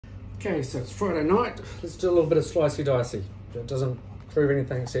Okay, so it's Friday night. Let's do a little bit of slicey dicey. It doesn't prove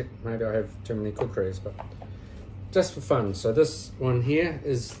anything except maybe I have too many cookeries, but just for fun. So this one here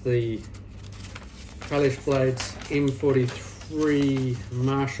is the Kalish Blades M43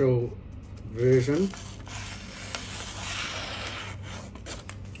 Marshall version.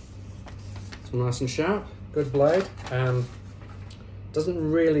 It's nice and sharp, good blade.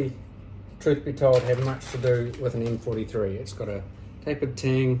 Doesn't really, truth be told, have much to do with an M43. It's got a tapered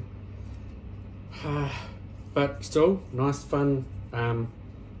tang, but still nice, fun,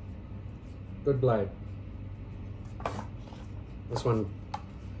 good blade. This one,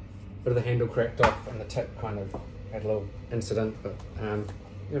 bit of the handle cracked off and the tip kind of had a little incident, but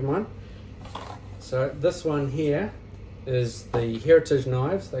never mind. So this one here is the Heritage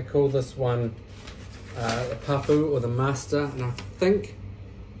knives. They call this one the Papu or the Master, and I think,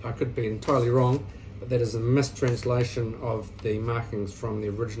 I could be entirely wrong, but that is a mistranslation of the markings from the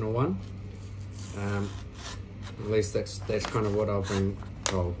original one. At least that's kind of what I've been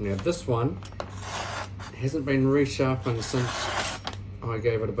told. Now this one hasn't been resharpened since I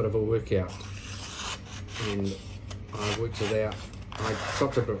gave it a bit of a workout, and I worked it out. I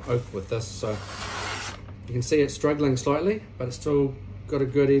chopped a bit of oak with this, so you can see it's struggling slightly, but it's still got a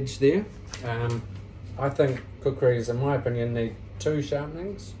good edge there. I think cookeries, in my opinion, need 2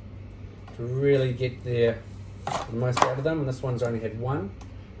 sharpenings to really get the most out of them, and this one's only had 1.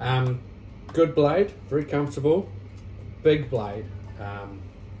 Good blade, very comfortable, big blade.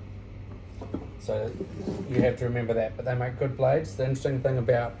 So you have to remember that, but they make good blades. The interesting thing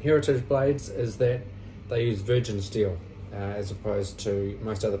about Heritage blades is that they use virgin steel as opposed to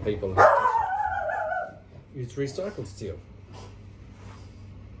most other people who use recycled steel.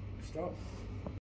 Stop.